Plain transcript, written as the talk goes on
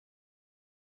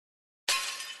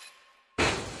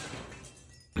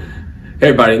Hey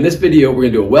everybody, in this video we're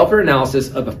going to do a welfare analysis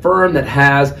of a firm that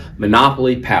has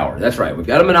monopoly power. That's right, we've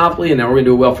got a monopoly and now we're going to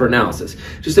do a welfare analysis.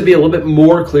 Just to be a little bit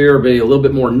more clear, be a little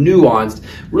bit more nuanced,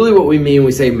 really what we mean when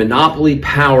we say monopoly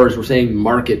powers, we're saying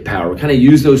market power. We kind of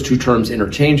use those two terms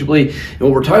interchangeably, and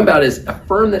what we're talking about is a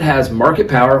firm that has market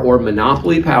power or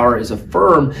monopoly power is a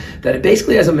firm that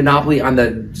basically has a monopoly on the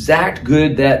exact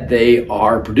good that they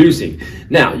are producing.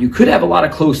 Now, you could have a lot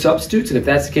of close substitutes, and if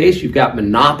that's the case, you've got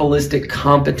monopolistic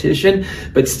competition.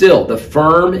 But still, the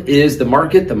firm is the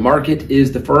market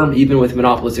is the firm, even with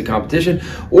monopolistic competition.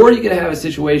 Or you're going to have a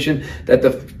situation that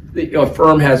the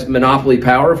firm has monopoly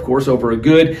power, of course, over a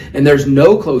good, and there's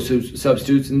no close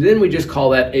substitutes, and then we just call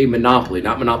that a monopoly.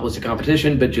 Not monopolistic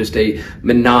competition, but just a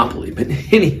monopoly. But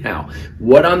anyhow,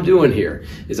 what I'm doing here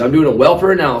is I'm doing a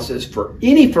welfare analysis for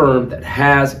any firm that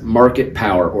has market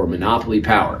power or monopoly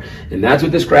power. And that's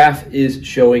what this graph is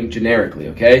showing generically,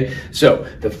 okay? So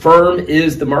the firm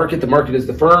is the market is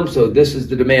the firm, so this is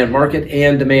the demand market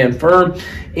and demand firm.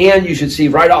 And you should see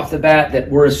right off the bat that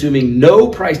we're assuming no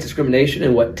price discrimination,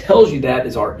 and what tells you that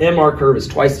is our MR curve is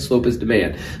twice the slope as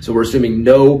demand. So we're assuming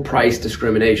no price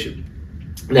discrimination.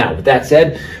 Now, with that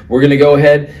said, we're going to go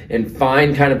ahead and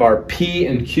find kind of our P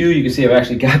and Q. You can see I've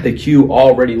actually got the Q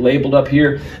already labeled up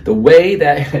here. The way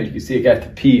that, you can see I got the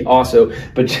P also,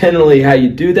 but generally how you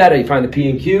do that, how you find the P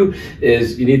and Q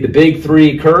is you need the big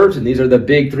three curves, and these are the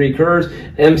big three curves.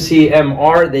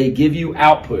 MCMR, they give you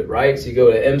output, right? So you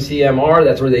go to MCMR,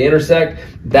 that's where they intersect.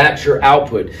 That's your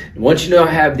output. And once you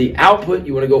have the output,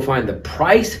 you want to go find the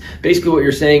price. Basically what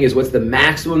you're saying is what's the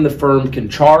maximum the firm can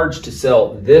charge to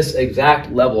sell this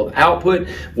exact level of output.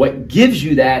 What gives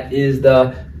you that is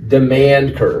the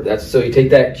demand curve. So you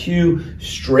take that Q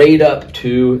straight up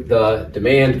to the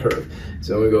demand curve.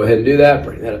 So I'm going to go ahead and do that,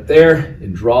 bring that up there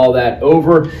and draw that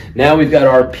over. Now we've got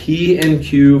our P and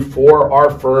Q for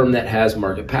our firm that has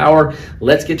market power.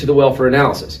 Let's get to the welfare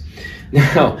analysis.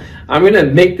 Now, I'm going to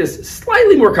make this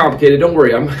slightly more complicated. Don't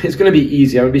worry, it's going to be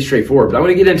easy. I'm going to be straightforward, but I'm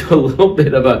going to get into a little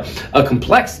bit of a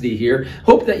complexity here.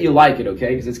 Hope that you like it, okay?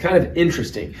 Because it's kind of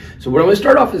interesting. So what I'm going to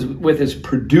start off with is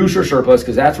producer surplus,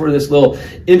 because that's where this little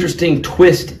interesting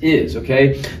twist is,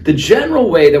 okay? The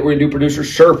general way that we're going to do producer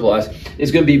surplus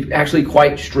is going to be actually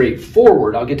quite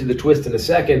straightforward. I'll get to the twist in a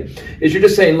second. Is you're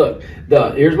just saying, look,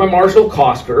 here's my marginal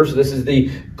cost curve. So this is the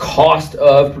cost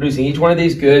of producing each one of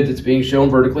these goods. It's being shown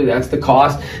vertically. That's the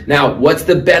cost. Now, what's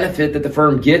the benefit that the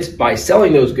firm gets by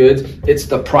selling those goods? It's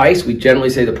the price. We generally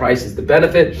say the price is the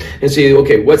benefit. And so,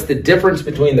 okay, what's the difference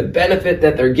between the benefit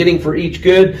that they're getting for each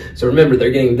good? So remember, they're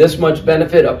getting this much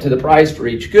benefit up to the price for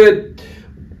each good.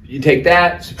 You take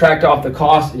that, subtract off the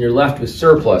cost, and you're left with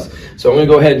surplus. So I'm going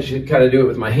to go ahead and kind of do it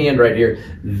with my hand right here.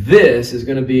 This is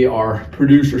going to be our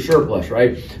producer surplus,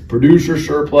 right? Producer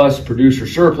surplus, producer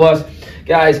surplus.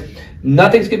 Guys,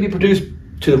 nothing's going to be produced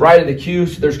to the right of the Q,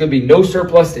 so there's going to be no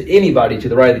surplus to anybody to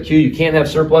the right of the Q. You can't have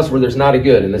surplus where there's not a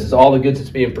good, and this is all the goods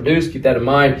that's being produced. Keep that in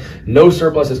mind. No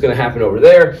surplus is going to happen over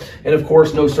there, and of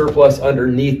course, no surplus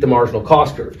underneath the marginal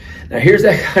cost curve. Now, here's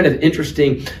that kind of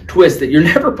interesting twist that you're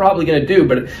never probably going to do,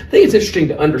 but I think it's interesting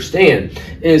to understand,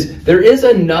 is there is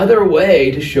another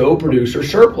way to show producer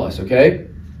surplus, okay?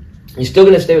 You're still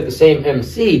going to stay with the same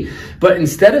MC, but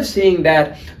instead of seeing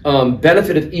that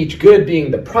benefit of each good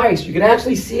being the price, you can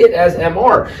actually see it as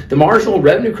MR. The marginal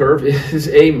revenue curve is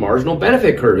a marginal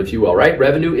benefit curve, if you will, right?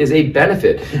 Revenue is a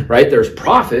benefit, right? There's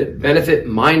profit. Benefit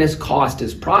minus cost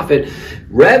is profit.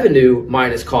 Revenue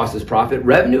minus cost is profit.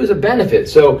 Revenue is a benefit.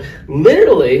 So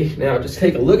literally, now just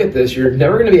take a look at this. You're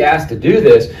never going to be asked to do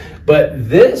this, but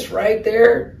this right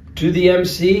there, to the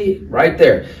MC right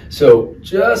there. So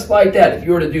just like that, if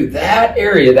you were to do that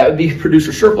area, that would be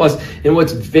producer surplus. And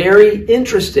what's very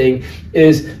interesting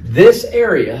is this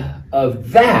area of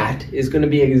that is going to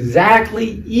be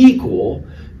exactly equal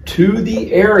to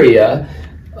the area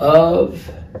of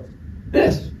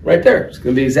this right there. It's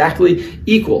going to be exactly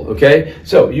equal, okay?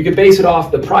 So you can base it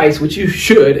off the price, which you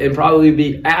should and probably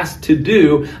be asked to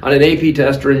do on an AP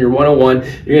test or in your 101.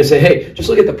 You're going to say, hey, just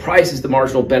look at the price as the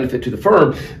marginal benefit to the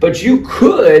firm. But you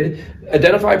could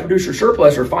identify producer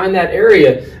surplus or find that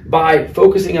area by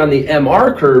focusing on the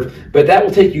MR curve, but that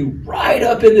will take you right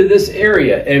up into this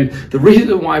area. And the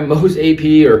reason why most AP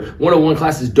or 101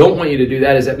 classes don't want you to do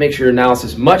that is that makes your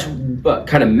analysis much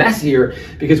kind of messier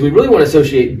because we really want to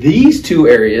associate these two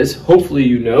areas, hopefully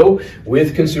you know,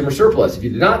 with consumer surplus. If you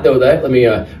did not know that, let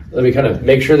me kind of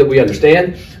make sure that we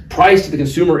understand. Price to the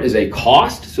consumer is a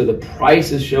cost, so the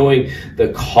price is showing the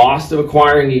cost of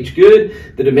acquiring each good.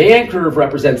 The demand curve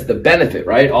represents the benefit,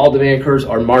 right? All demand curves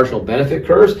are marginal benefit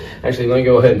curves. Actually, let me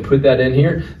go ahead and put that in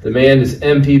here. Demand is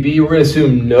MPB. We're going to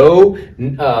assume no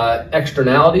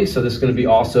externalities, so this is going to be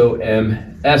also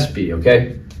MSB,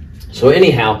 okay? So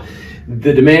anyhow,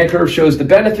 the demand curve shows the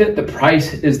benefit, the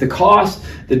price is the cost.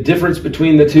 The difference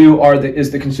between the two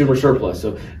is the consumer surplus.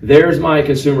 So there's my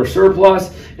consumer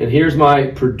surplus, and here's my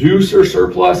producer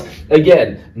surplus.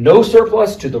 Again, no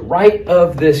surplus to the right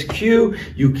of this Q.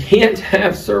 You can't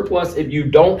have surplus if you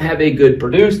don't have a good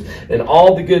produced, and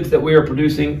all the goods that we are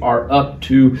producing are up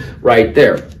to right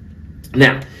there.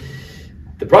 Now,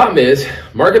 the problem is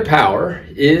market power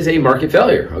is a market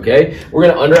failure, okay? We're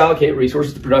going to underallocate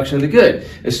resources to production of the good.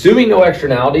 Assuming no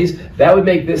externalities, that would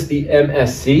make this the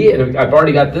MSC, and I've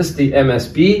already got this the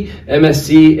MSB.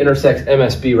 MSC intersects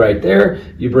MSB right there.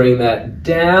 You bring that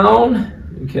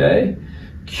down, okay?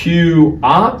 Q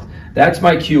opt. That's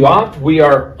my Q opt. We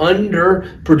are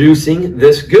under producing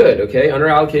this good, okay?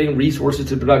 Underallocating resources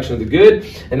to production of the good.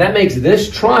 And that makes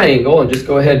this triangle, and just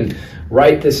go ahead and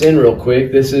write this in real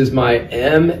quick. This is my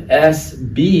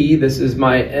MSB. This is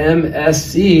my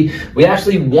MSC. We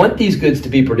actually want these goods to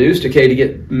be produced, okay, to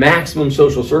get maximum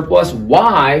social surplus.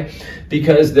 Why?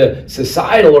 Because the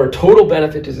societal or total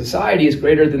benefit to society is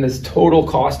greater than this total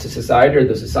cost to society, or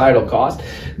the societal cost.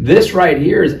 This right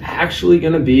here is actually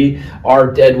going to be our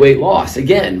deadweight loss.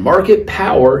 Again, market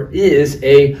power is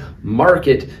a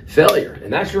market failure,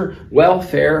 and that's your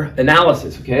welfare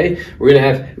analysis, okay? We're going to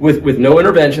have, with no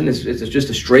intervention, this is just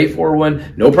a straightforward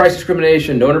one, no price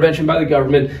discrimination, no intervention by the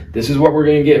government. This is what we're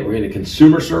going to get. We're going to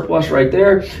consumer surplus right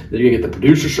there. Then you're going to get the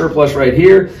producer surplus right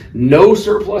here. No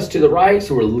surplus to the right,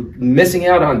 so we're missing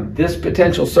out on this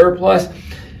potential surplus.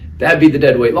 That'd be the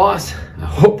deadweight loss. I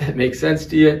hope that makes sense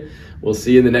to you. We'll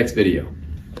see you in the next video.